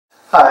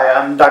Hi,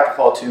 I'm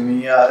Dr.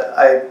 Toomey.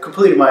 I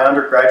completed my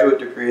undergraduate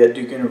degree at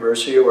Duke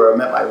University, where I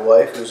met my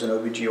wife, who's an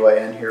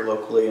OBGYN here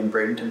locally in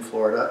Bradenton,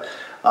 Florida.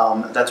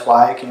 That's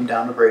why I came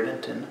down to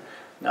Bradenton.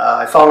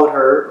 I followed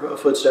her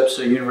footsteps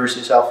to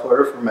University of South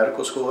Florida for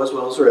medical school as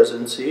well as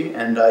residency,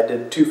 and I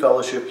did 2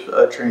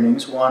 fellowship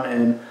trainings, one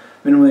in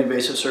minimally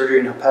invasive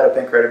surgery and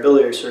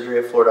hepatopancreatibiliary surgery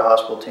at Florida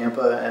Hospital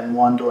Tampa, and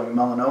one doing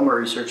melanoma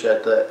research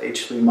at the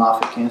H3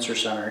 Moffitt Cancer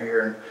Center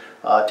here in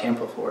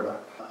Tampa, Florida.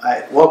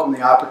 I welcome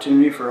the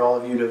opportunity for all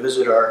of you to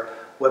visit our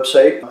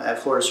website at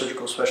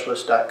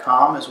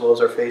floridasurgicalspecialist.com as well as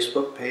our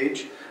Facebook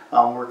page.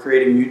 We're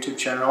creating a YouTube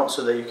channel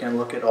so that you can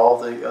look at all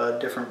the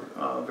different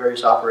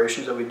various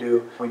operations that we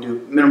do. We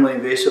do minimally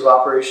invasive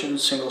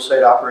operations,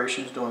 single-site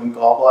operations, doing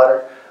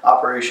gallbladder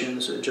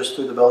operations just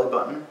through the belly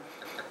button.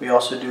 We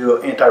also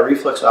do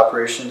anti-reflux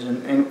operations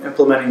in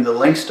implementing the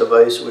LINX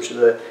device, which is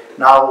a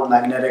novel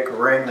magnetic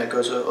ring that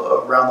goes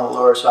around the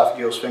lower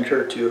esophageal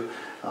sphincter to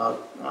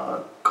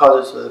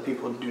causes the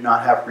people do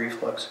not have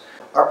reflux.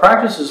 Our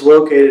practice is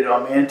located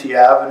on Manatee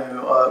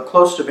Avenue,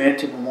 close to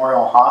Manatee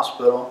Memorial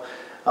Hospital.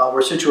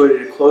 We're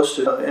situated close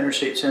to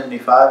Interstate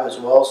 75 as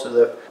well, so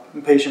that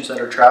patients that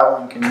are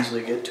traveling can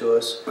easily get to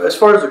us. As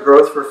far as the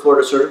growth for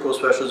Florida Surgical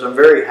Specialists, I'm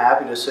very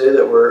happy to say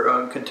that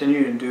we're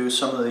continuing to do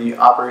some of the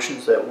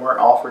operations that weren't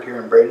offered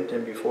here in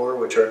Bradenton before,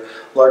 which are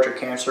larger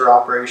cancer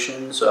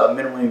operations,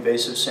 minimally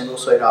invasive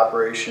single-site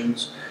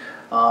operations.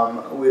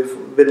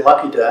 We've been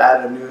lucky to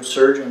add a new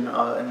surgeon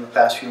in the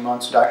past few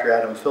months, Dr.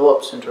 Adam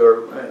Phillips, into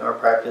our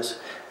practice,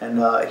 and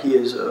he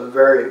is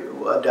very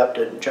adept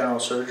at general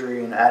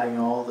surgery and adding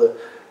all the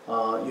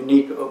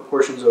unique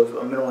portions of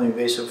a minimally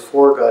invasive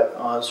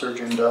foregut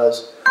surgeon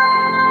does.